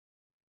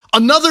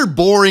Another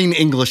boring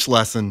English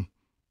lesson.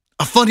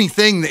 A funny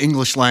thing, the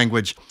English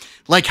language.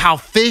 Like how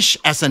fish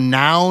as a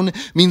noun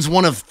means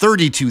one of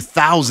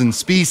 32,000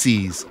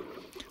 species,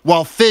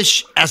 while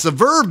fish as a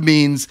verb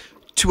means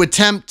to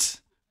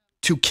attempt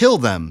to kill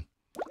them.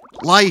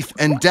 Life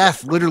and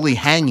death literally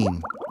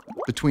hanging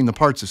between the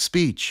parts of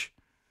speech.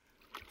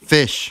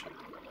 Fish,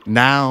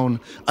 noun,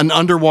 an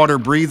underwater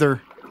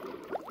breather.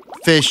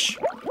 Fish,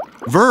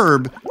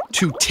 verb,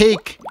 to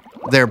take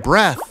their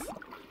breath.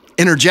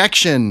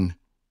 Interjection.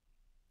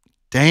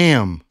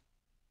 Damn.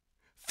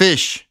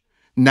 Fish,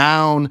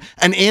 noun,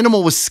 an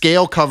animal with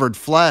scale-covered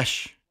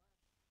flesh.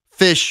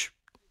 Fish,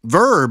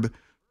 verb,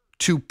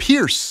 to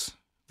pierce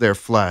their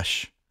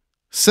flesh.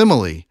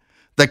 Simile,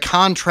 the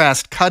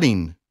contrast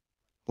cutting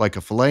like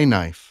a fillet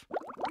knife.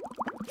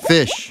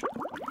 Fish,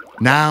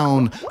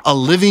 noun, a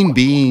living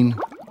being.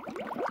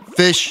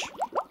 Fish,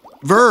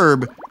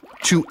 verb,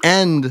 to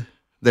end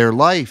their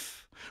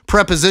life.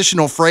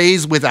 Prepositional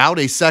phrase without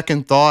a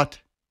second thought.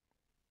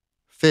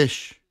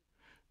 Fish,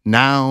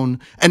 noun,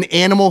 an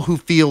animal who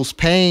feels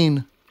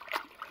pain.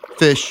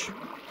 Fish,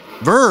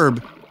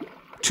 verb,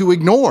 to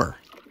ignore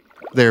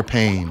their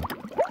pain.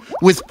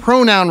 With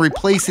pronoun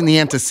replacing the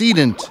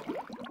antecedent,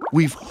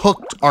 we've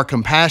hooked our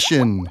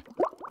compassion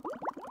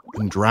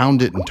and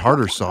drowned it in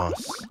tartar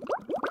sauce.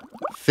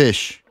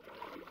 Fish,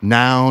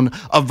 noun,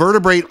 a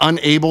vertebrate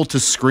unable to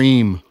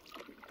scream.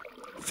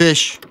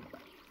 Fish,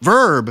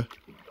 verb,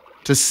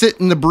 to sit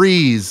in the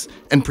breeze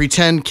and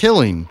pretend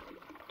killing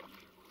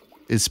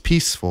is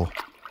peaceful.